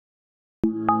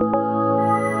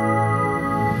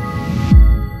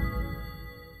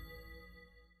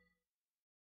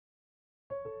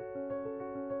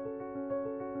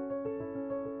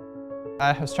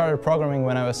I have started programming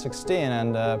when I was 16,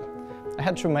 and I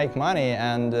had to make money,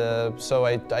 and so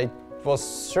I was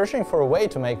searching for a way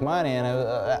to make money, and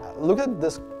I looked at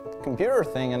this computer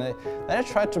thing, and then I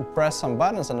tried to press some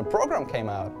buttons, and the program came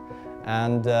out.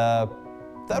 And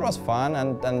that was fun,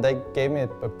 and they gave me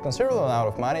a considerable amount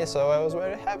of money, so I was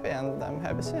very happy, and I'm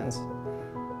happy since.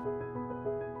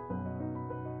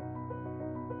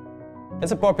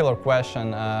 It's a popular question,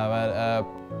 but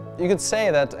you could say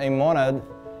that a monad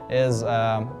is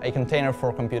a container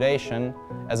for computation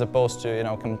as opposed to,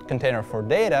 container for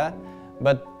data,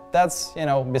 but that's,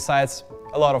 besides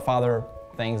a lot of other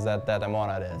things that a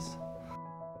monad is.